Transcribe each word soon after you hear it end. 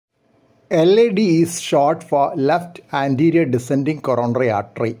LAD is short for left anterior descending coronary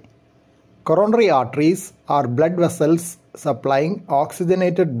artery. Coronary arteries are blood vessels supplying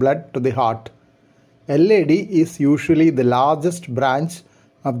oxygenated blood to the heart. LAD is usually the largest branch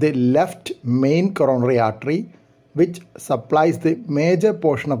of the left main coronary artery, which supplies the major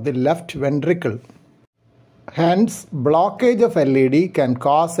portion of the left ventricle. Hence, blockage of LAD can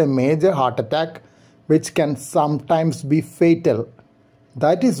cause a major heart attack, which can sometimes be fatal.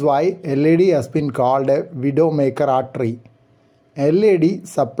 That is why LAD has been called a widowmaker artery. LAD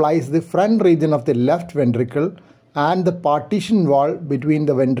supplies the front region of the left ventricle and the partition wall between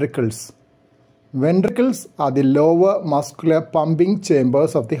the ventricles. Ventricles are the lower muscular pumping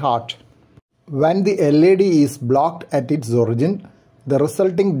chambers of the heart. When the LAD is blocked at its origin, the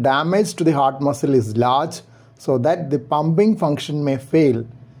resulting damage to the heart muscle is large, so that the pumping function may fail.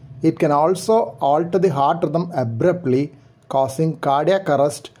 It can also alter the heart rhythm abruptly, causing cardiac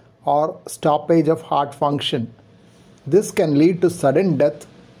arrest or stoppage of heart function. This can lead to sudden death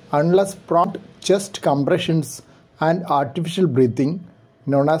unless prompt chest compressions and artificial breathing,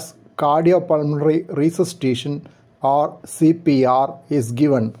 known as cardiopulmonary resuscitation or CPR, is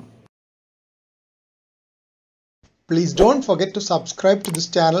given. Please don't forget to subscribe to this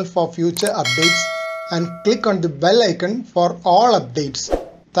channel for future updates and click on the bell icon for all updates.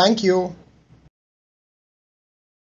 Thank you.